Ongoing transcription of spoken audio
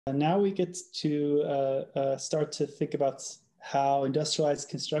Now we get to start to think about how industrialized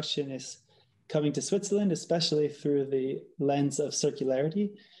construction is coming to Switzerland, especially through the lens of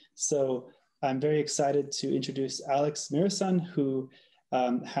circularity. So I'm very excited to introduce Alex Muresan, who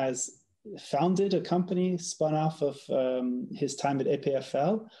has founded a company spun off of his time at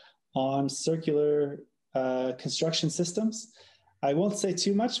EPFL on circular construction systems. I won't say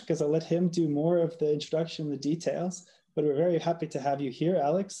too much because I'll let him do more of the introduction, the details, but we're very happy to have you here,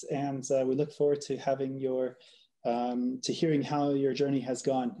 Alex, and we look forward to having your, to hearing how your journey has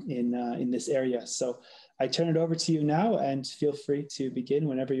gone in this area. So I turn it over to you now, and feel free to begin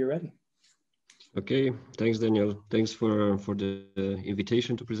whenever you're ready. Okay, thanks, Daniel. Thanks for the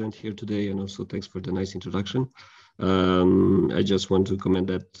invitation to present here today, and also thanks for the nice introduction. I just want to comment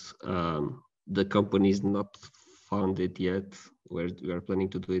that the company is not founded yet. We are planning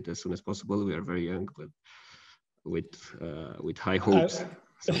to do it as soon as possible. We are very young, but with high hopes.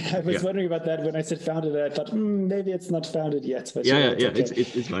 I was wondering about that when I said founded. I thought maybe it's not founded yet. But yeah, okay.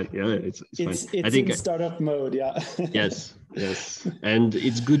 it's fine. Yeah, it's fine. It's I think in startup mode. Yeah. yes, and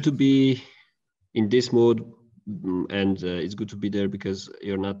it's good to be in this mode, and it's good to be there because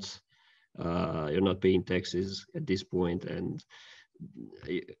you're not paying taxes at this point, and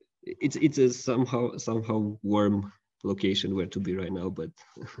it's a somehow warm location where to be right now, but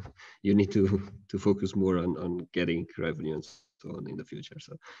you need to focus more on getting revenue and so on in the future.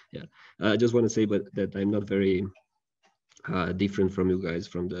 So yeah, I just want to say that I'm not very different from you guys,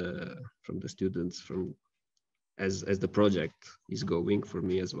 from the students, as the project is going for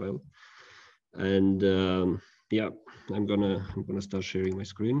me as well. And yeah, I'm gonna start sharing my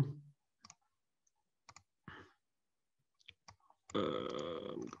screen.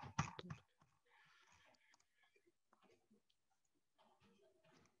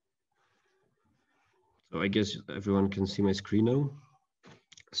 So I guess everyone can see my screen now.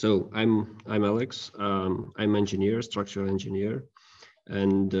 So I'm Alex. I'm engineer, structural engineer,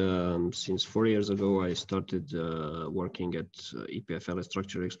 and since 4 years ago I started working at EPFL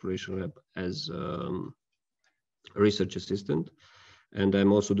Structural Exploration Lab as a research assistant, and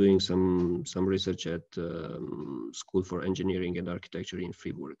I'm also doing some research at School for Engineering and Architecture in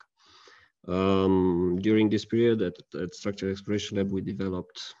Fribourg. During this period at Structural Exploration Lab, we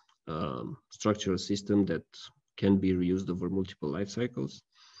developed structural system that can be reused over multiple life cycles,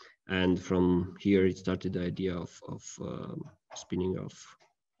 and from here it started the idea of spinning off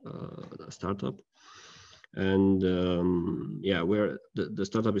a startup. And yeah, the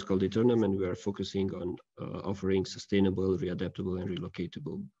startup is called Aeternum, and we are focusing on offering sustainable, readaptable, and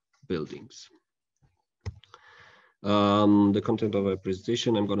relocatable buildings. The content of our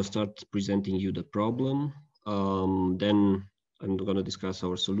presentation, I'm going to start presenting you the problem, then I'm going to discuss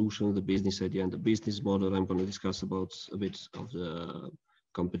our solution, the business idea, and the business model. I'm going to discuss about a bit of the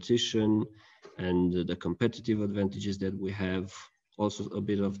competition and the competitive advantages that we have, also a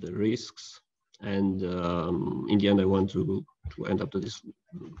bit of the risks. And in the end, I want to end up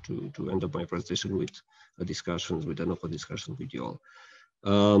my presentation with an open discussion with you all.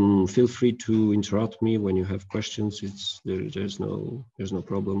 Feel free to interrupt me when you have questions. There's no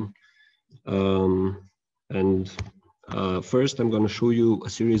problem. First, I'm going to show you a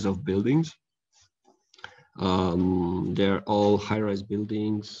series of buildings. They're all high-rise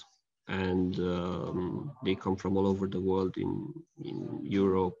buildings, and they come from all over the world, in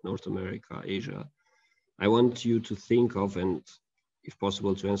Europe, North America, Asia. I want you to think of, and if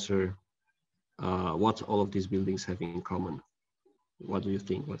possible, to answer what all of these buildings have in common. What do you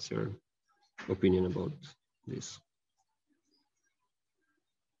think? What's your opinion about this?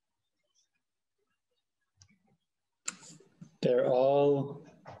 They're all,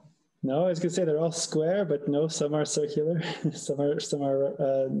 no, I was gonna say they're all square, but no, some are circular, some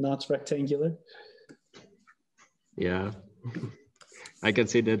are not rectangular. Yeah, I can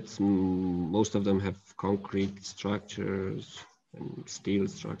say that most of them have concrete structures and steel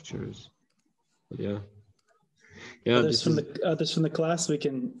structures. But yeah. Others from the class, we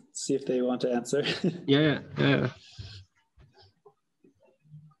can see if they want to answer. Yeah.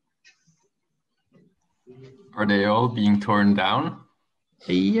 Are they all being torn down?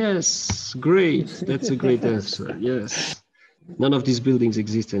 Yes, great. That's a great answer. Yes. None of these buildings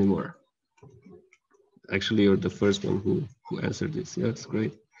exist anymore. Actually, you're the first one who answered this. Yes,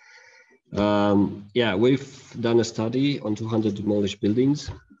 great. Yeah, we've done a study on 200 demolished buildings,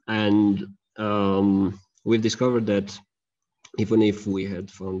 and we've discovered that even if we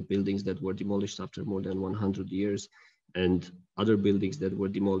had found buildings that were demolished after more than 100 years, and other buildings that were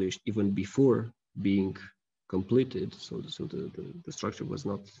demolished even before being completed, so the structure was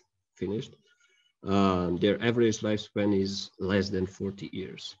not finished, their average lifespan is less than 40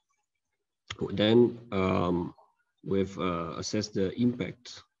 years. Then we've assessed the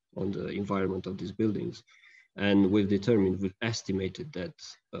impact on the environment of these buildings, and we've estimated that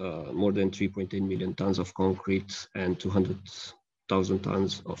more than 3.8 million tons of concrete and 200,000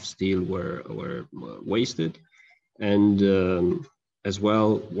 tons of steel were wasted, and as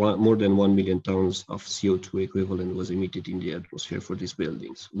well, more than 1 million tons of CO2 equivalent was emitted in the atmosphere for these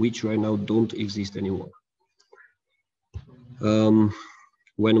buildings, which right now don't exist anymore.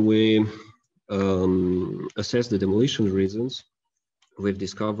 When we assess the demolition reasons, we've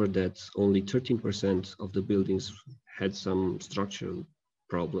discovered that only 13% of the buildings had some structural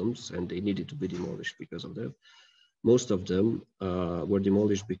problems and they needed to be demolished because of that. Most of them were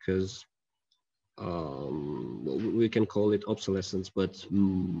demolished because we can call it obsolescence, but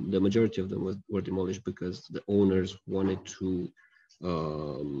the majority of them were demolished because the owners wanted to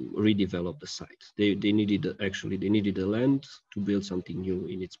redevelop the site. They needed the land to build something new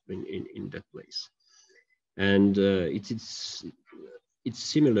in that place, and it's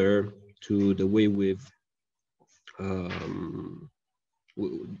similar to the way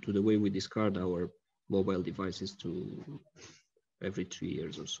we discard our mobile devices to every 3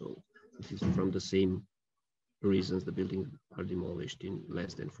 years or so. It is from the same reasons the buildings are demolished in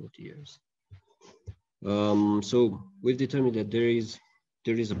less than 40 years. So we've determined that there is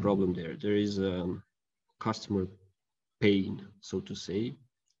a problem there. There is customer pain, so to say,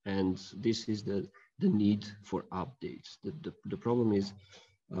 and this is the need for updates. The problem is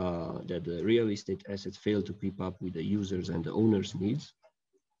that the real estate assets fail to keep up with the users and the owners' needs.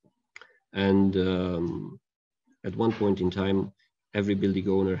 And at one point in time, every building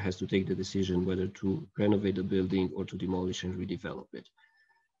owner has to take the decision whether to renovate the building or to demolish and redevelop it.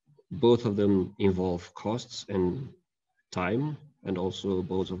 Both of them involve costs and time, and also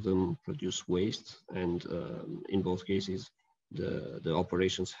both of them produce waste. And in both cases, the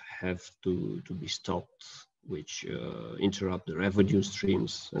operations have to be stopped, which interrupt the revenue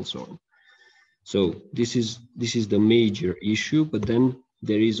streams and so on. So this is the major issue, but then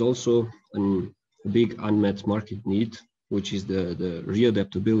there is also a big unmet market need, which is the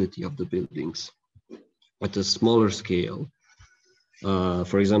readaptability of the buildings at a smaller scale.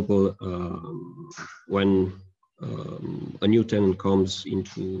 For example, when a new tenant comes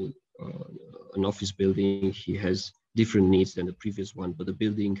into an office building, he has different needs than the previous one, but the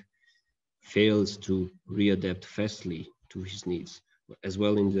building fails to readapt fastly to his needs. As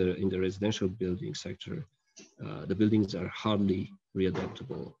well in the residential building sector, the buildings are hardly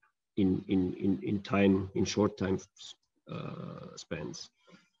readaptable in short time spans.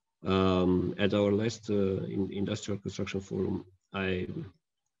 At our last industrial construction forum,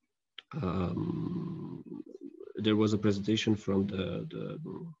 there was a presentation from the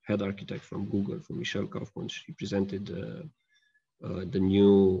head architect from Google, from Michelle Kaufman. She presented the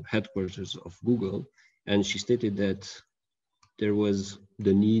new headquarters of Google, and she stated that there was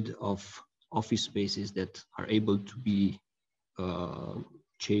the need of office spaces that are able to be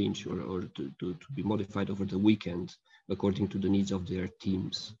changed or to be modified over the weekend according to the needs of their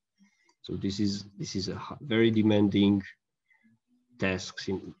teams. So this is a very demanding task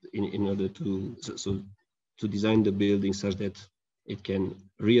in order to design the building such that it can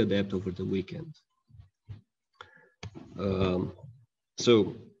readapt over the weekend.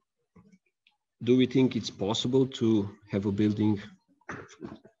 So do we think it's possible to have a building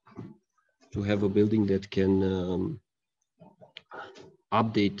that can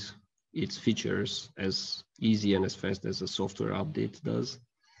update its features as easy and as fast as a software update does?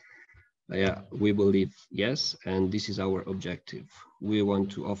 Yeah, we believe yes, and this is our objective. We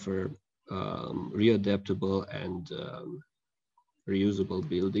want to offer readaptable and reusable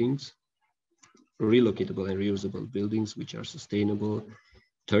buildings, relocatable and reusable buildings, which are sustainable,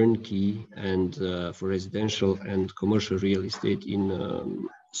 turnkey, and for residential and commercial real estate in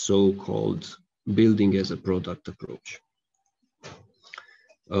so-called building as a product approach.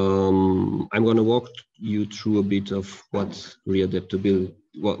 I'm going to walk you through a bit of what readaptability,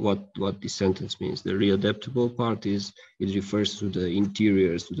 what this sentence means. The readaptable part is, it refers to the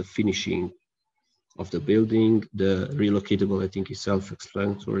interiors, to the finishing of the building. The relocatable, I think, is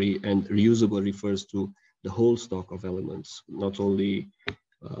self-explanatory, and reusable refers to the whole stock of elements, not only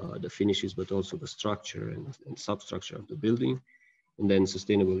the finishes, but also the structure and substructure of the building. And then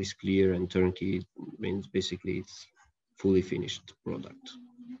sustainable is clear, and turnkey means basically it's fully finished product.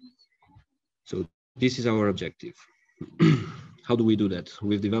 So this is our objective. How do we do that?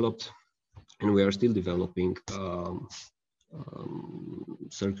 We've developed, and we are still developing,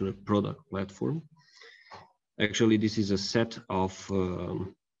 circular product platform. Actually, this is a set of,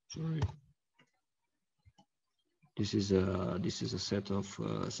 This is a set of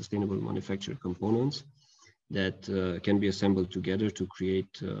sustainable manufactured components that can be assembled together to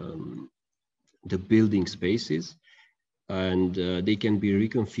create the building spaces, and they can be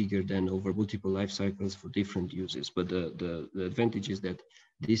reconfigured then over multiple life cycles for different uses. But the advantage is that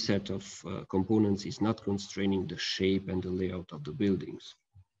this set of components is not constraining the shape and the layout of the buildings.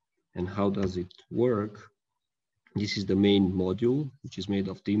 And how does it work? This is the main module, which is made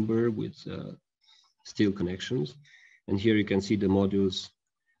of timber with steel connections. And here you can see the modules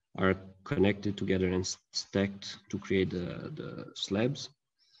are connected together and stacked to create the slabs.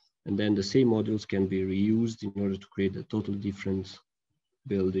 And then the same modules can be reused in order to create a totally different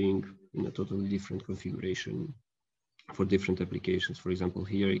building in a totally different configuration for different applications. For example,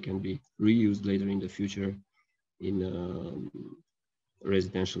 here it can be reused later in the future in a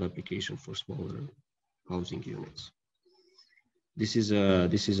residential application for smaller housing units. This is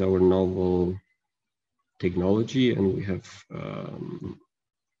our novel technology, and we have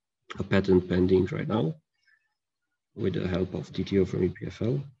a patent pending right now with the help of TTO from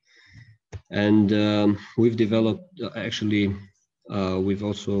EPFL. And we've developed, we've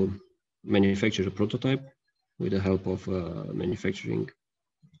also manufactured a prototype with the help of a manufacturing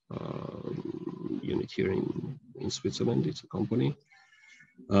unit here in Switzerland. It's a company.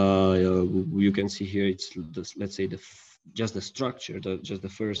 You can see here, it's let's say just the structure, just the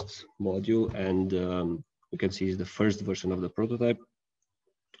first module, and you can see the first version of the prototype.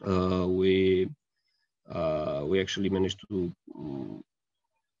 We actually managed to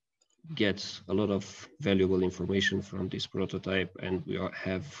get a lot of valuable information from this prototype, and we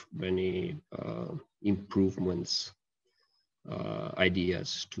have many improvements,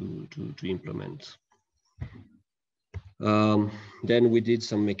 ideas to implement. Then we did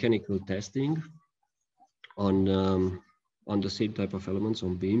some mechanical testing on the same type of elements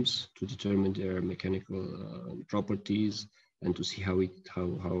on beams to determine their mechanical properties and to see how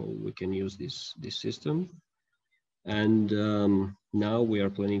we can use this system. And now we are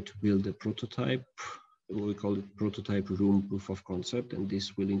planning to build a prototype. We call it prototype room proof of concept, and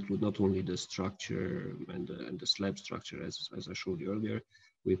this will include not only the structure and the slab structure as I showed you earlier.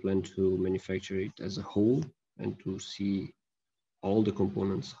 We plan to manufacture it as a whole and to see all the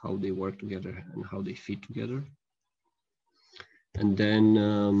components, how they work together and how they fit together. And then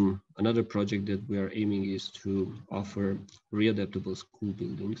another project that we are aiming is to offer readaptable school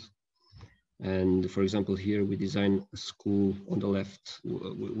buildings. And for example, here we design a school on the left.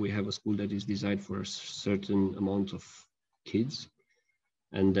 We have a school that is designed for a certain amount of kids.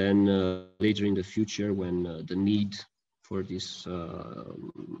 And then later in the future, when the need for this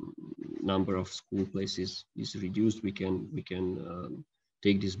number of school places is reduced, we can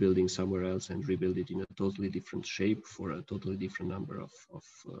take this building somewhere else and rebuild it in a totally different shape for a totally different number of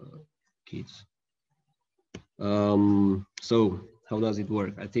kids. So how does it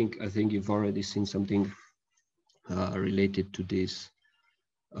work? I think you've already seen something related to this.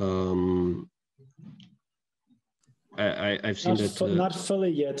 I've seen not fully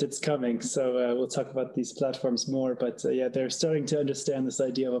yet. It's coming, so we'll talk about these platforms more. But yeah, they're starting to understand this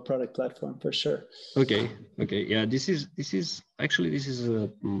idea of a product platform for sure. Okay. Yeah, this is a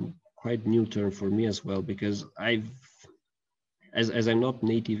quite new term for me as well, because as I'm not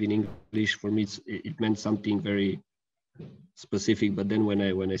native in English, for me it meant something very specific. But then when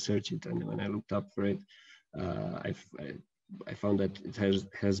I searched it and when I looked up for it, I found that it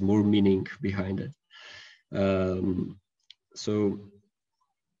has more meaning behind it. So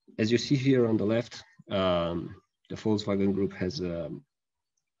as you see here on the left, the Volkswagen Group has a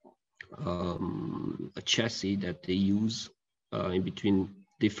chassis that they use in between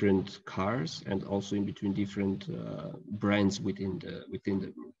different cars and also in between different brands within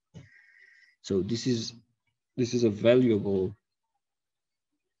the group. So this is a valuable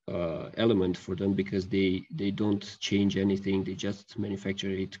element for them, because they don't change anything. They just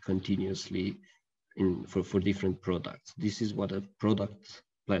manufacture it continuously for different products. This is what a product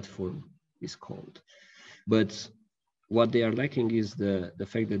platform is called. But what they are lacking is the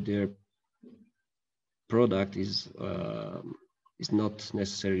fact that their product is not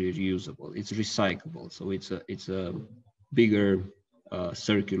necessarily reusable. It's recyclable. So it's a bigger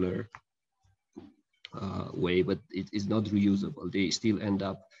circular way, but it is not reusable. They still end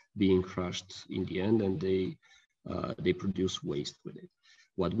up being crushed in the end, and they produce waste with it.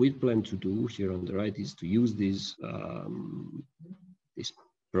 What we plan to do here on the right is to use this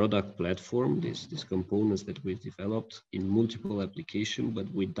product platform, these components that we've developed in multiple applications,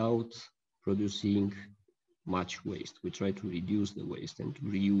 but without producing much waste. We try to reduce the waste and to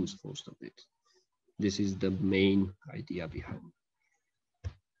reuse most of it. This is the main idea behind.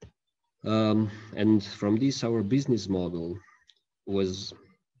 And from this, our business model was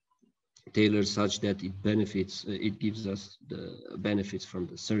tailored such that it gives us the benefits from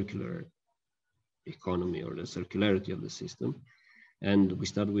the circular economy or the circularity of the system. And we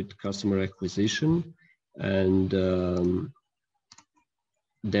start with customer acquisition, and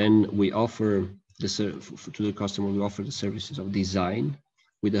then we offer to the customer, we offer the services of design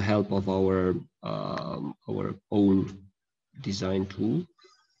with the help of our own design tool.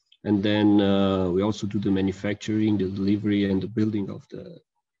 And then we also do the manufacturing, the delivery, and the building of the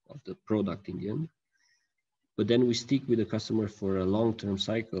product in the end. But then we stick with the customer for a long-term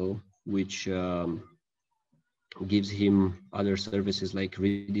cycle, which gives him other services like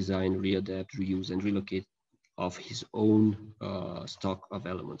redesign, readapt, reuse, and relocate of his own stock of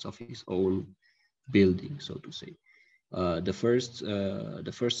elements, of his own building, so to say. The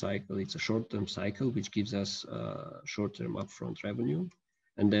first cycle, it's a short-term cycle, which gives us short-term upfront revenue.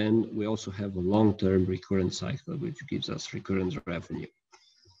 And then we also have a long-term recurrent cycle, which gives us recurrent revenue.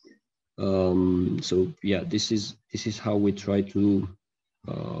 So yeah, this is how we try to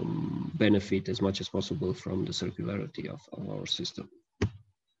benefit as much as possible from the circularity of our system.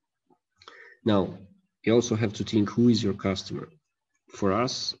 Now, you also have to think, who is your customer? For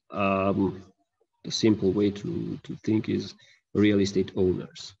us, the simple way to think is real estate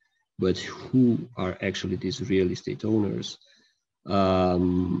owners. But who are actually these real estate owners?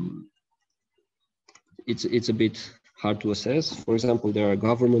 It's a bit hard to assess. For example, there are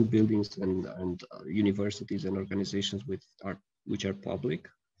government buildings and universities and organizations which are public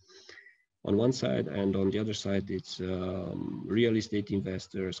on one side, and on the other side, it's real estate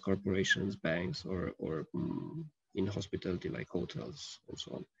investors, corporations, banks, or in hospitality like hotels and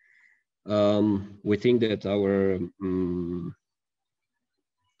so on. We think that our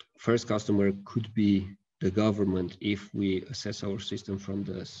first customer could be the government if we assess our system from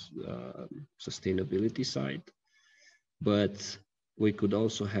the sustainability side, but we could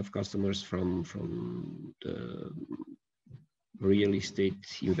also have customers from the real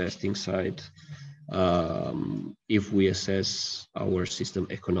estate investing side if we assess our system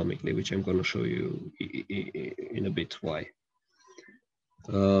economically, which I'm going to show you in a bit why.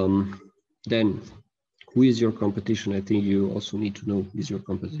 Then, who is your competition? I think you also need to know who is your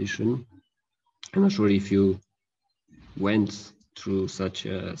competition. I'm not sure if you went through such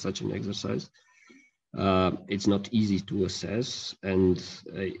an exercise. It's not easy to assess, and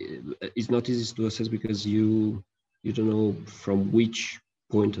it's not easy to assess because you don't know from which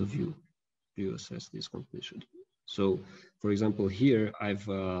point of view do you assess this competition. So, for example, here I've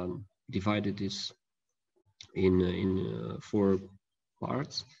divided this in 4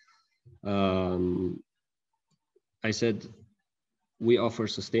 parts. I said we offer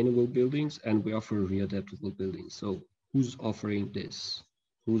sustainable buildings and we offer readaptable buildings. So who's offering this?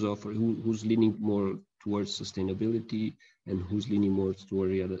 Who's leaning more towards sustainability and who's leaning more toward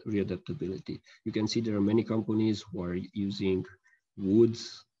readaptability? You can see there are many companies who are using wood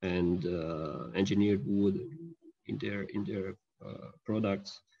and engineered wood in their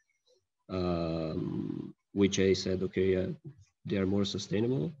products, which I said, okay, they are more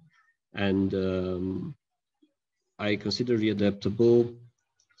sustainable. And I consider readaptable.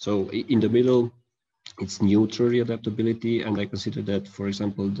 So in the middle, it's neutral readaptability, and I consider that, for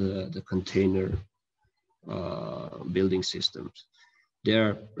example, the container building systems, they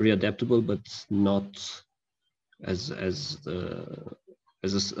are readaptable, but not at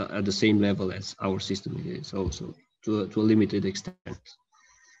the same level as our system is, also to a limited extent.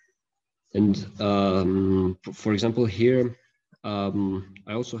 And for example, here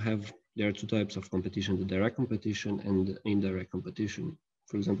I also have, there are 2 types of competition: the direct competition and the indirect competition.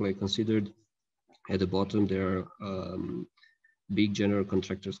 For example, I considered at the bottom there are big general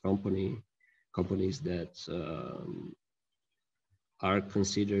contractors companies that are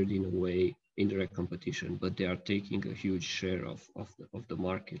considered in a way indirect competition, but they are taking a huge share of the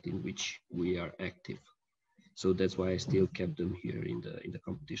market in which we are active. So that's why I still kept them here in the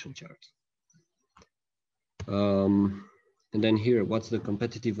competition chart. And then here, what's the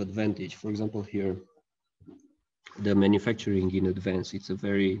competitive advantage? For example, here, the manufacturing in advance, it's a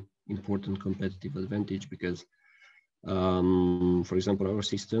very important competitive advantage because, for example, our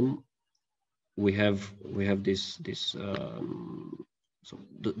system, we have this so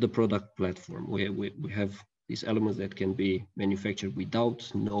the product platform. We have these elements that can be manufactured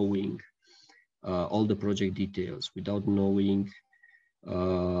without knowing all the project details, without knowing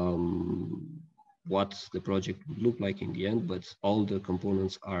what the project would look like in the end, but all the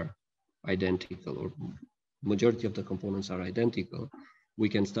components are identical, or majority of the components are identical. We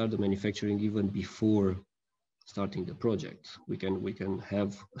can start the manufacturing even before starting the project. We can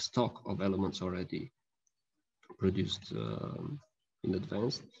have a stock of elements already produced in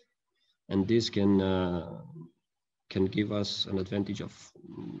advance, and this can give us an advantage of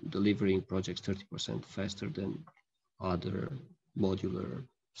delivering projects 30% faster than other modular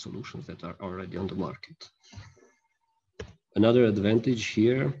solutions that are already on the market. Another advantage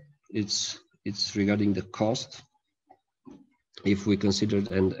here, it's regarding the cost. If we considered,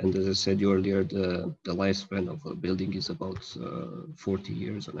 and as I said earlier, the lifespan of a building is about 40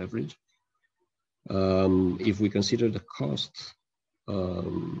 years on average. If we consider the cost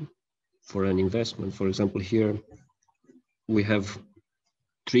for an investment, for example, here we have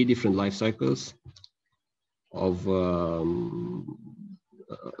 3 different life cycles of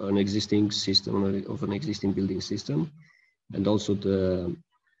an existing system, of an existing building system, and also the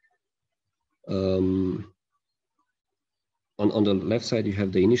on the left side, you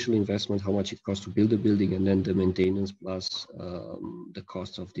have the initial investment, how much it costs to build a building, and then the maintenance plus the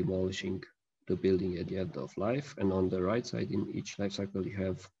cost of demolishing the building at the end of life. And on the right side, in each life cycle, you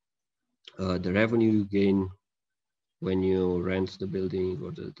have the revenue you gain when you rent the building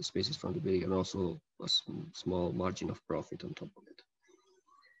or the spaces from the building, and also a small margin of profit on top of it.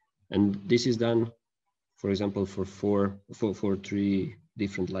 And this is done, for example, for 3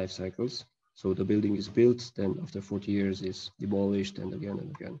 different life cycles. So the building is built, then after 40 years is demolished, and again and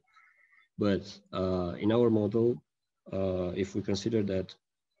again. But in our model, if we consider that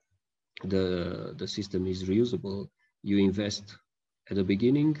the system is reusable, you invest at the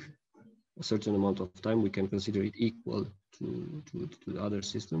beginning a certain amount of time, we can consider it equal to the other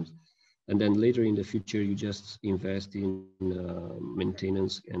systems. And then later in the future, you just invest in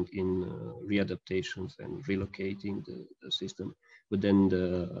maintenance and in readaptations and relocating the system. But then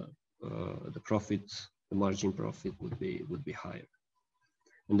the profit, the margin profit would be higher.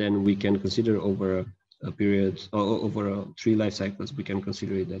 And then we can consider over a period, over 3 life cycles, we can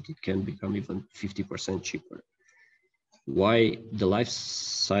consider that it can become even 50% cheaper. Why the life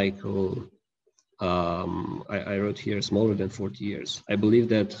cycle, I wrote here smaller than 40 years. I believe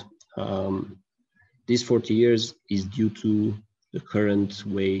that these 40 years is due to the current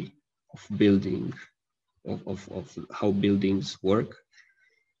way of building, of how buildings work.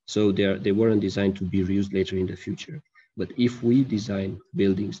 So they weren't designed to be reused later in the future. But if we design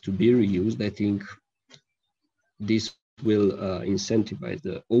buildings to be reused, I think this will incentivize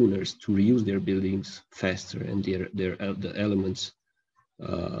the owners to reuse their buildings faster and the elements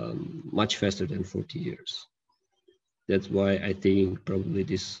much faster than 40 years. That's why I think probably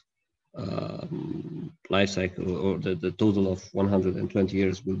this life cycle, or the total of 120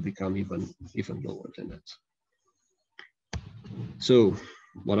 years, will become even lower than that. So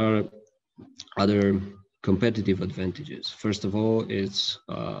what are other competitive advantages? First of all, it's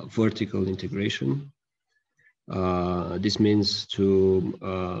vertical integration. This means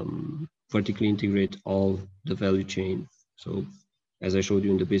to vertically integrate all the value chain. So as I showed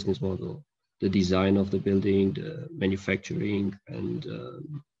you in the business model, the design of the building, the manufacturing and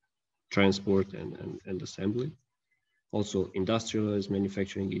transport and assembly. Also industrialized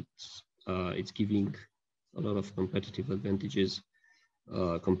manufacturing, it's giving a lot of competitive advantages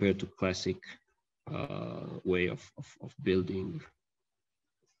compared to classic way of building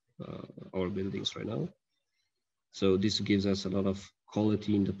our buildings right now. So this gives us a lot of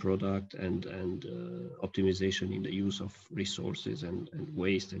quality in the product and optimization in the use of resources and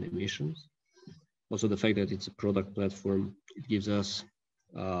waste and emissions. Also the fact that it's a product platform, it gives us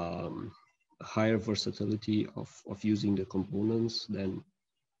a higher versatility of using the components, then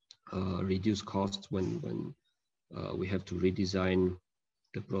reduce costs when we have to redesign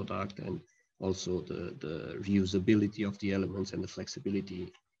the product, and also the reusability of the elements and the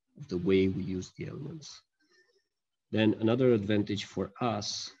flexibility of the way we use the elements. Then another advantage for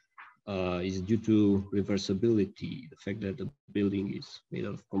us is due to reversibility, the fact that the building is made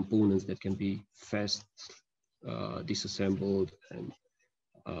out of components that can be fast disassembled and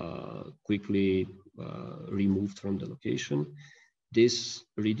quickly removed from the location. This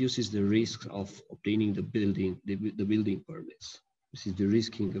reduces the risk of obtaining the building permits. This is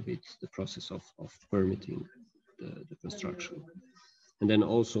de-risking a bit the process of permitting the construction. And then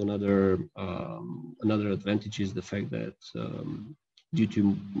also another advantage is the fact that due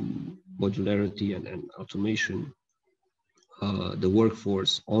to modularity and automation, the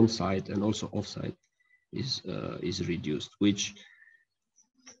workforce on site and also off site is reduced, which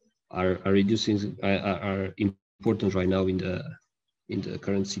are important right now in the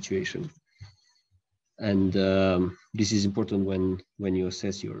current situation. And this is important when you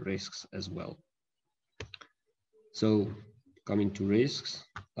assess your risks as well. So coming to risks,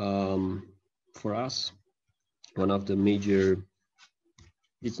 for us, one of the major,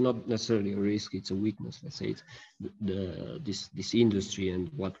 it's not necessarily a risk, it's a weakness, let's say. It's this industry, and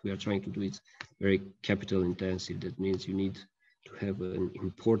what we are trying to do is very capital intensive. That means you need to have an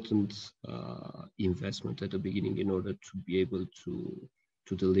important investment at the beginning in order to be able to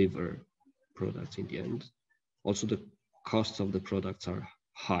deliver products in the end. Also, the costs of the products are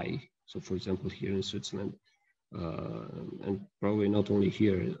high. So for example, here in Switzerland, and probably not only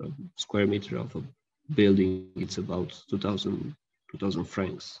here, a square meter of a building, it's about 2,000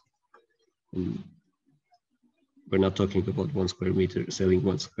 francs. And we're not talking about 1 square meter, selling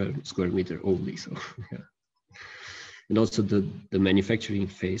 1 square meter only. So yeah. And also the manufacturing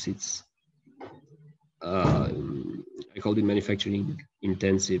phase, it's I call it manufacturing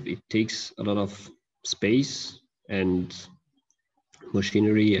intensive. It takes a lot of space and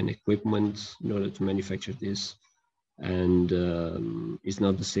machinery and equipment in order to manufacture this, and it's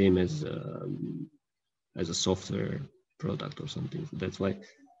not the same as a software product or something. So that's why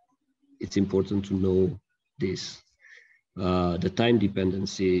it's important to know this. The time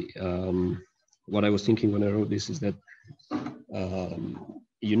dependency, what I was thinking when I wrote this is that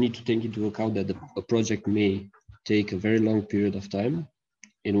you need to take into account that a project may take a very long period of time,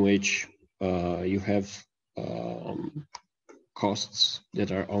 in which you have costs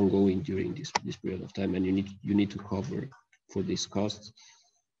that are ongoing during this period of time, and you need to cover for these costs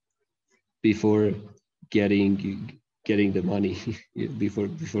before getting the money, before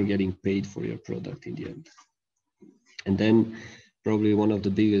getting paid for your product in the end. And then probably one of the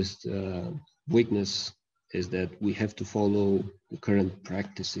biggest weakness is that we have to follow the current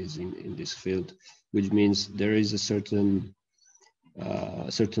practices in this field, which means there is a certain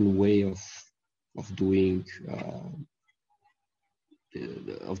way of doing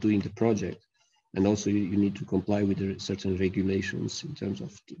the project, and also you need to comply with certain regulations in terms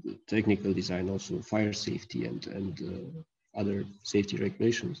of technical design, also fire safety and other safety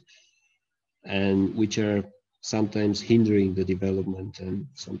regulations, and which are sometimes hindering the development and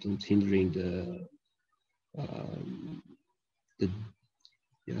sometimes hindering the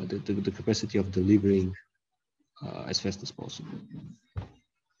capacity of delivering as fast as possible.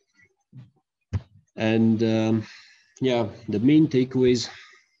 And yeah, the main takeaways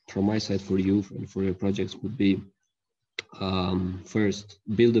from my side for you and for your projects would be, first,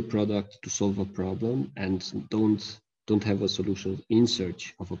 build a product to solve a problem, and don't have a solution in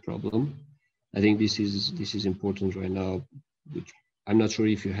search of a problem. I think this is important right now, which I'm not sure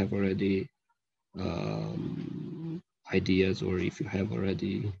if you have already ideas, or if you have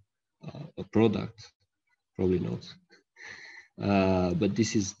already a product, probably not. But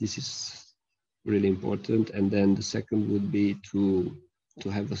this is really important. And then the second would be to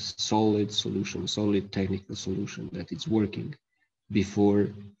have a solid solution, solid technical solution that is working before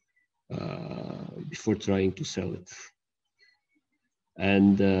trying to sell it.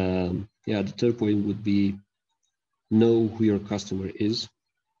 And yeah, the third point would be know who your customer is.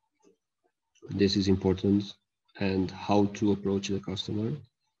 This is important, and how to approach the customer.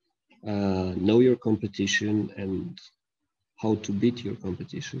 Know your competition and how to beat your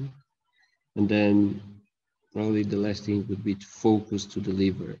competition. And then probably the last thing would be to focus to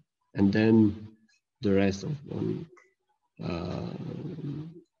deliver, and then the rest of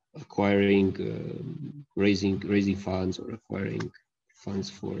acquiring, raising funds, or acquiring funds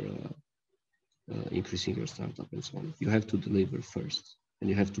for increasing your startup and so on. You have to deliver first, and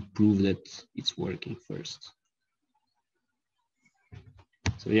you have to prove that it's working first.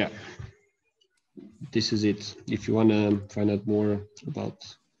 So yeah, this is it. If you want to find out more about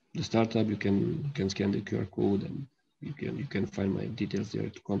the startup, you can scan the QR code, and you can find my details there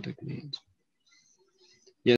to contact me.